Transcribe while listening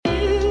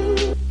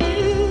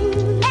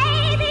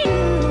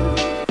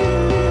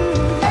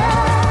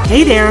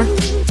Hey there!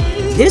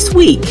 This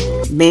week,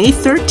 May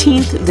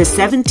 13th to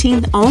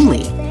 17th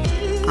only,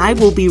 I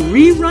will be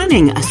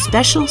rerunning a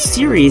special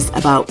series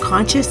about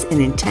conscious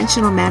and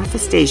intentional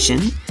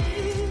manifestation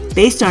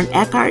based on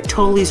Eckhart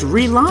Tolle's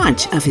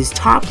relaunch of his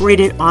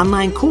top-rated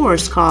online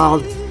course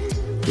called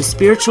The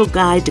Spiritual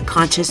Guide to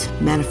Conscious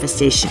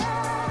Manifestation.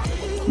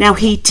 Now,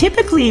 he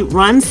typically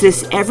runs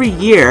this every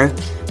year,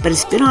 but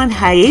it's been on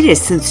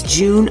hiatus since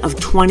June of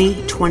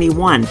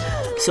 2021.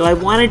 So I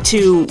wanted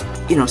to,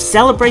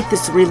 celebrate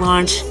this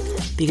relaunch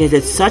because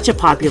it's such a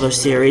popular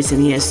series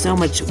and he has so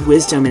much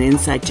wisdom and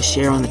insight to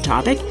share on the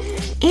topic.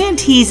 And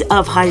he's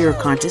of higher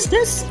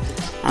consciousness,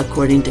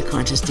 according to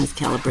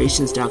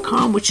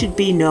consciousnesscalibrations.com, which should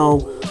be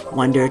no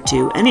wonder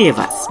to any of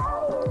us.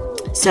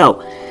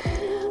 So,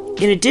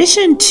 in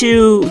addition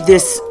to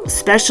this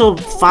special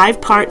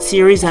 5-part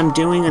series I'm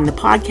doing on the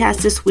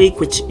podcast this week,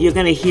 which you're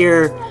going to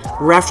hear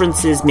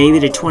references maybe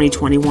to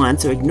 2021,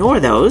 so ignore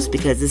those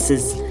because this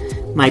is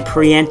my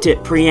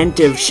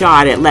preemptive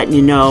shot at letting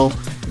you know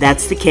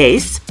that's the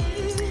case.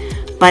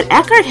 But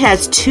Eckhart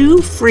has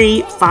 2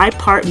 free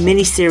 5-part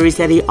mini-series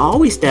that he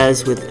always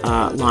does with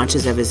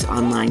launches of his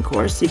online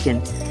course. You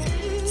can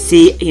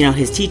see,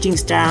 his teaching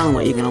style and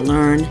what you're going to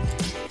learn.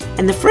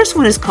 And the first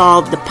one is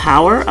called The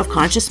Power of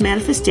Conscious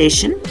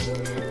Manifestation.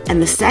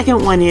 And the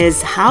second one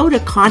is How to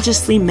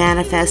Consciously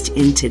Manifest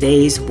in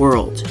Today's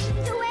World.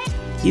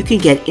 You can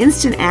get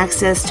instant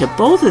access to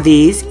both of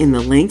these in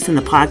the links in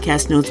the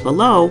podcast notes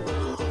below,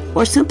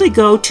 or simply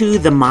go to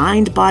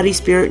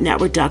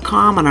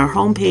themindbodyspiritnetwork.com on our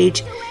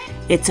homepage.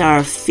 It's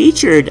our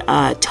featured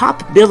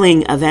top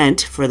billing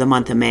event for the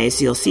month of May,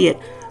 so you'll see it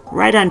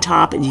right on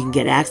top and you can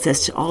get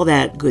access to all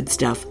that good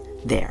stuff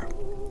there.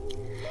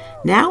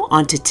 Now,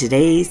 on to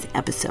today's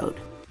episode.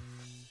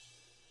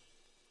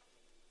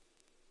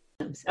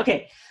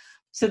 Okay,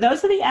 so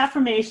those are the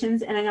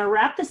affirmations, and I'm going to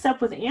wrap this up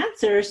with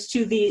answers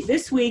to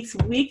this week's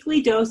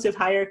weekly dose of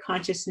higher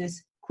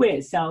consciousness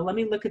quiz. So let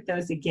me look at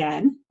those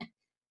again.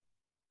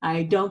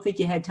 I don't think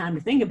you had time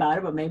to think about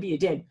it, but maybe you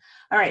did.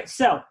 All right,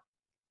 so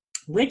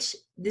this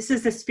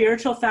is the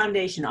spiritual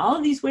foundation. All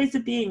of these ways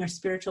of being are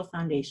spiritual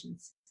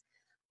foundations.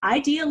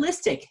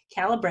 Idealistic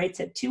calibrates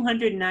at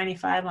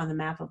 295 on the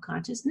map of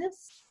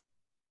consciousness.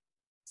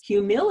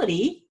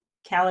 Humility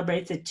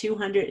calibrates at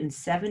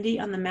 270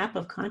 on the map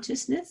of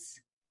consciousness.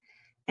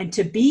 And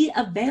to be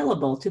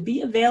available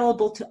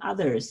to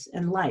others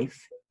in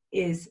life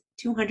is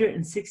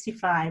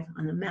 265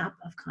 on the map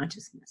of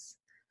consciousness.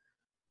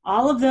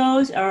 All of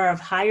those are of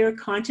higher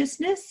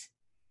consciousness.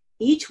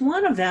 Each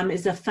one of them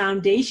is a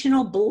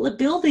foundational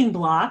building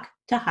block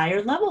to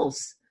higher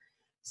levels.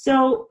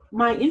 So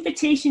my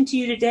invitation to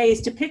you today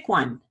is to pick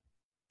one.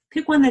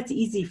 Pick one that's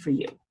easy for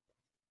you.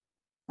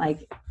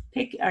 Like,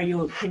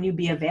 can you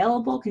be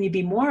available? Can you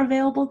be more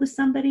available to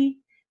somebody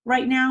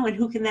right now? And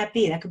who can that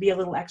be? That could be a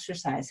little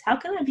exercise. How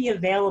can I be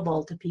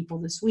available to people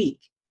this week?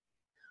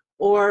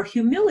 Or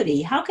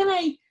humility. How can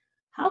I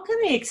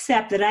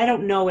accept that I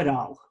don't know it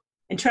all?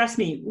 And trust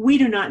me, we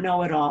do not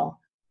know it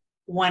all,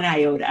 one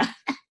iota.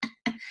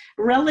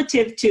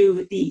 Relative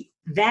to the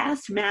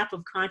vast map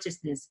of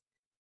consciousness,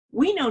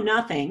 we know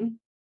nothing,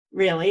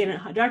 really,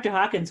 and Dr.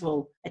 Hawkins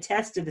will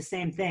attest to the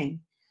same thing,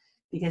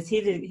 because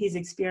he's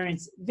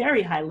experienced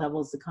very high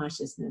levels of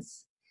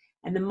consciousness.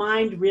 And the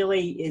mind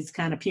really is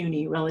kind of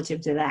puny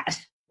relative to that,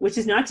 which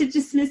is not to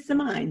dismiss the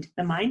mind.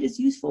 The mind is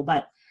useful,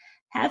 but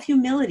have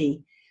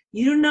humility.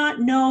 You do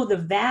not know the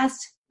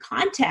vast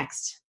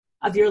context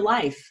of your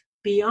life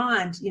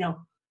beyond,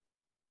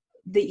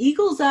 the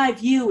eagle's eye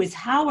view is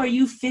how are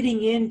you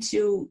fitting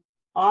into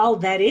all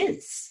that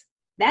is.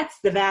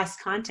 That's the vast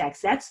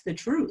context. That's the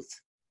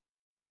truth.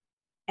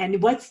 And you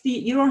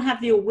don't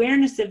have the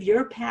awareness of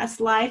your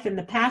past life and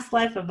the past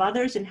life of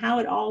others and how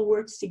it all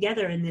works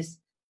together in this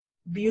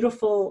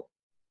beautiful,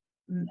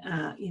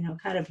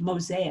 kind of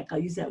mosaic. I'll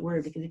use that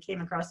word because it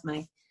came across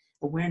my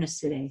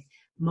awareness today.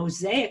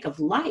 Mosaic of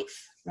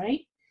life,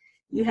 right?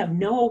 You have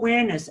no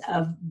awareness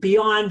of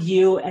beyond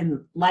you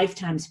and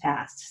lifetimes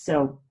past.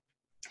 So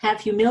have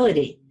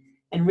humility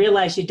and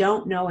realize you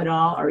don't know it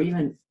all or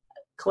even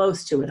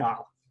close to it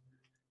all.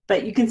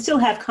 But you can still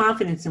have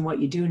confidence in what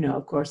you do know,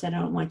 of course. I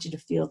don't want you to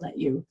feel that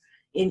you're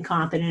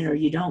incompetent or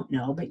you don't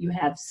know, but you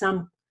have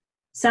some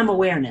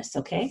awareness,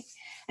 okay?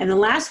 And the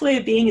last way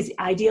of being is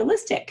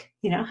idealistic.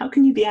 How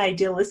can you be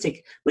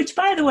idealistic? Which,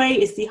 by the way,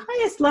 is the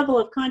highest level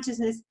of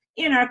consciousness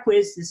in our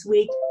quiz this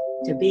week,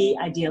 to be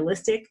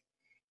idealistic.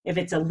 If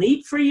it's a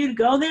leap for you to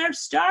go there,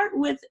 start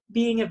with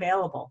being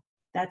available.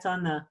 That's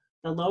on the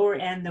lower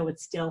end, though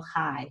it's still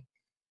high.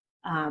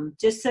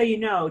 Just so you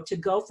know, to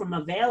go from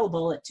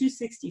available at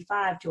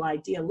 265 to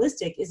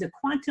idealistic is a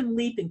quantum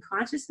leap in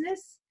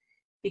consciousness,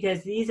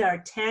 because these are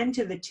 10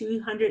 to the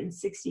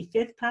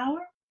 265th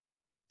power,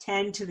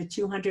 10 to the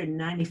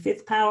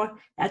 295th power.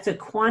 That's a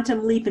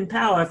quantum leap in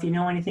power if you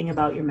know anything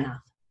about your math.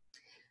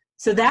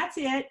 So that's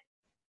it.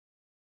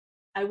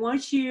 I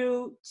want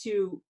you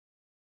to,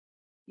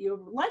 you're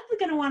likely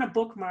going to want to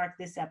bookmark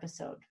this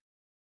episode,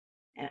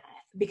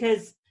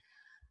 because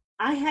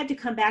I had to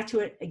come back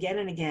to it again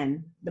and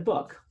again, the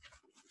book,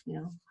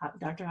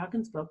 Dr.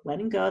 Hawkins' book,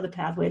 Letting Go, The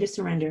Pathway to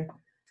Surrender.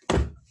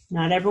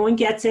 Not everyone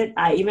gets it.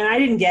 I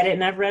didn't get it,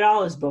 and I've read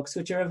all his books,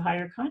 which are of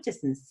higher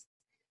consciousness.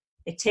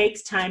 It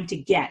takes time to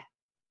get.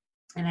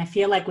 And I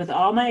feel like with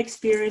all my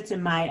experience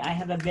I'm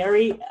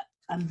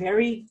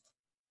very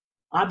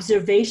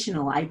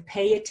observational. I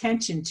pay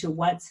attention to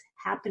what's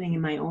happening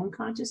in my own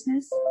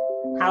consciousness,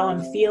 how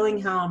I'm feeling,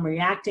 how I'm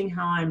reacting,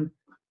 how I'm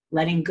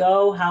letting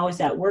go, how is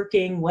that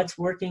working, what's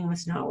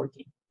not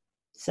working.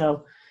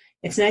 So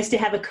it's nice to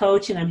have a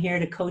coach, and I'm here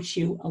to coach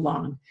you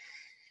along.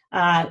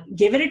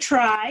 Give it a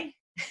try.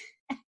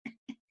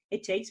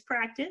 It takes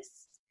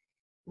practice.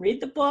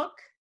 Read the book.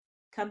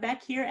 Come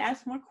back here,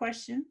 ask more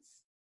questions.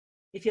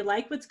 If you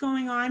like what's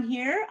going on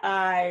here,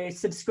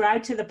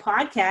 subscribe to the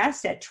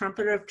podcast at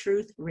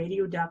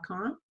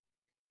trumpeteroftruthradio.com.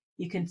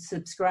 You can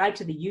subscribe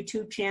to the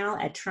YouTube channel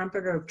at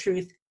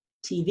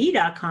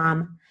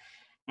trumpeteroftruhtv.com.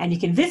 And you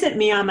can visit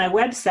me on my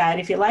website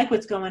if you like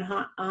what's going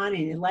on and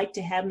you'd like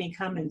to have me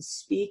come and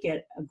speak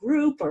at a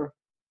group or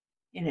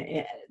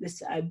I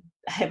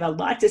have a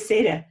lot to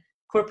say to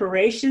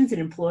corporations and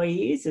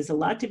employees. There's a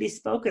lot to be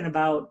spoken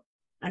about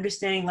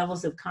understanding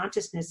levels of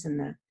consciousness in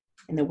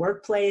the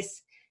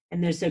workplace.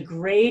 And there's a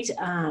great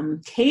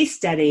case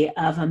study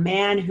of a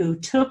man who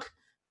took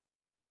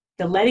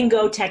the letting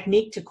go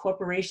technique to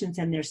corporations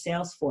and their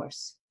sales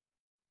force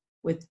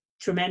with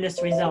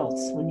tremendous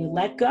results. When you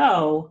let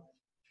go,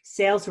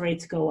 sales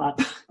rates go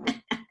up.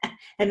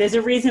 And there's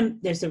a reason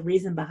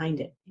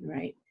behind it,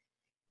 right?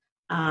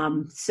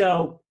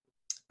 So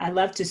I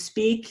love to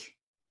speak.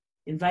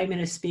 Invite me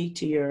to speak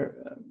to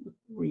your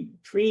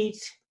retreat.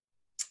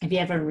 If you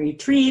have a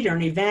retreat or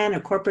an event,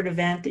 a corporate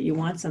event that you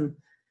want some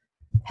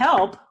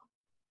help,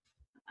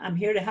 I'm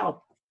here to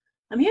help.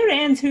 I'm here to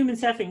end human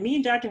suffering. Me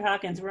and Dr.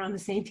 Hawkins, we're on the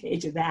same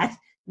page of that.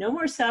 No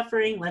more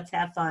suffering. Let's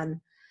have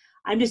fun.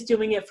 I'm just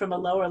doing it from a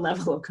lower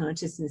level of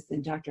consciousness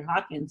than Dr.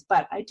 Hawkins,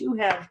 but I do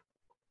have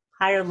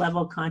higher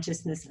level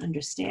consciousness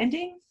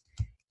understanding,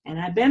 and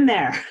I've been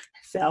there.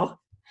 So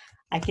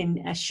I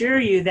can assure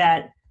you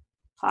that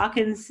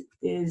Hawkins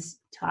is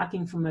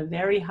talking from a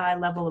very high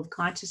level of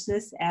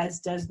consciousness, as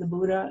does the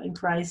Buddha and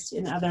Christ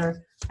and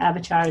other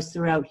avatars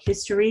throughout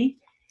history.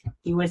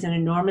 He was an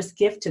enormous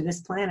gift to this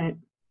planet,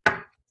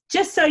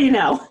 just so you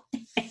know.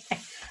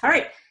 All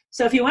right.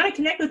 So if you want to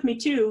connect with me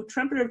too,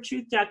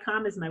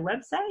 trumpeteroftruth.com is my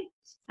website.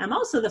 I'm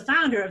also the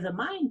founder of the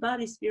Mind,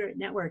 Body, Spirit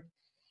Network.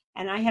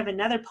 And I have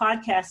another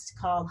podcast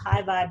called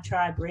High Vibe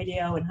Tribe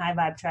Radio and High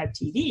Vibe Tribe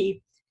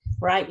TV,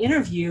 where I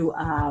interview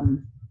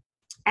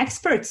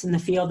experts in the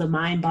field of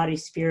mind, body,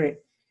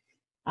 spirit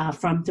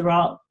from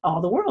throughout all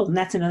the world. And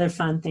that's another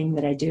fun thing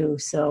that I do.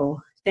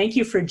 So thank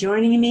you for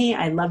joining me.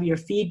 I love your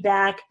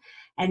feedback.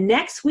 And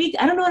next week,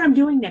 I don't know what I'm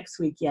doing next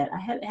week yet.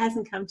 It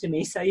hasn't come to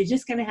me. So you're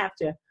just going to have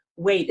to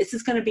wait. This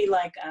is going to be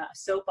like a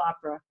soap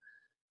opera.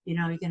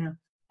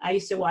 I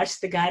used to watch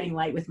The Guiding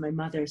Light with my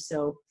mother.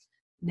 So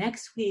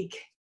next week,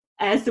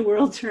 as the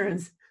world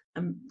turns,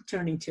 I'm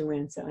turning 2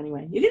 in. So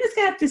anyway, you're just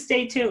going to have to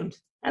stay tuned.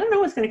 I don't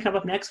know what's going to come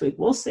up next week.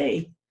 We'll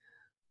see.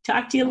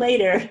 Talk to you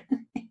later.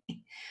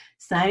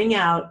 Signing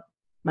out.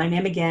 My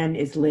name again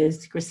is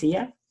Liz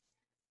Gracia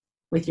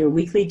with your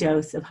weekly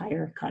dose of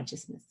higher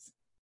consciousness.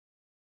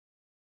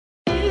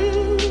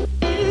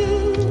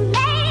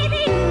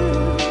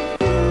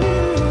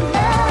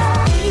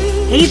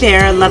 Hey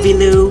there, Lovey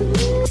Lou.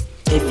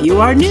 If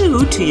you are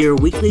new to your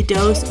weekly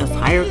dose of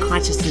higher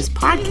consciousness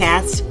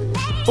podcast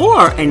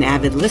or an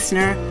avid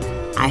listener,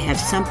 I have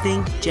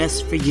something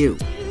just for you.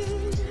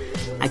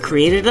 I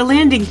created a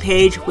landing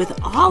page with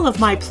all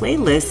of my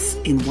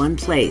playlists in one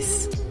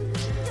place.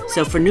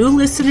 So for new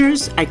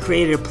listeners, I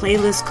created a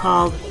playlist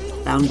called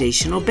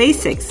Foundational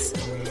Basics.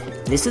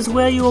 This is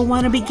where you will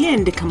want to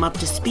begin to come up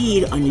to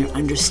speed on your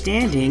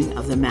understanding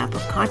of the map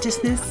of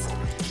consciousness,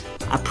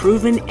 a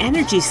proven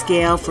energy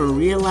scale for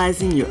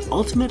realizing your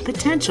ultimate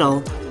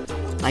potential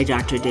by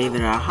Dr.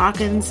 David R.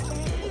 Hawkins,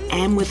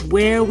 and with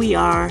where we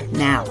are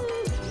now.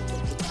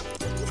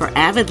 For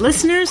avid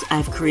listeners,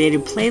 I've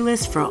created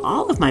playlists for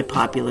all of my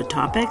popular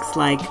topics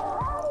like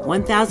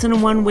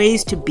 1001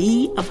 Ways to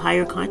Be of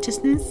Higher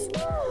Consciousness,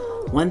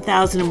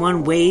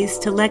 1001 Ways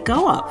to Let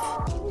Go of.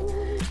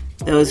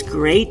 Those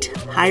great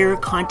higher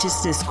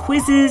consciousness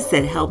quizzes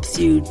that helps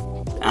you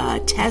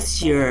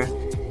test your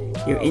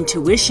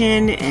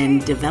intuition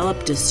and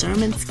develop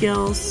discernment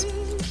skills,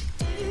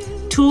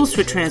 tools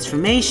for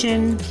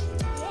transformation,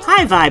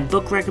 high vibe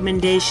book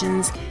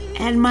recommendations,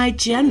 and my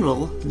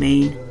general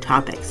main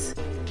topics.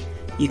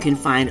 You can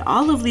find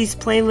all of these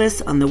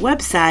playlists on the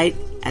website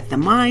at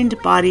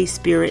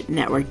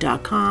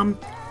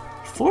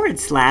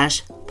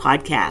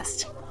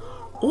themindbodyspiritnetwork.com/podcast.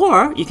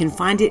 Or you can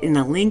find it in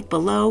a link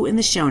below in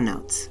the show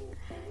notes.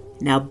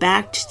 Now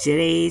back to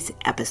today's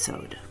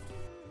episode.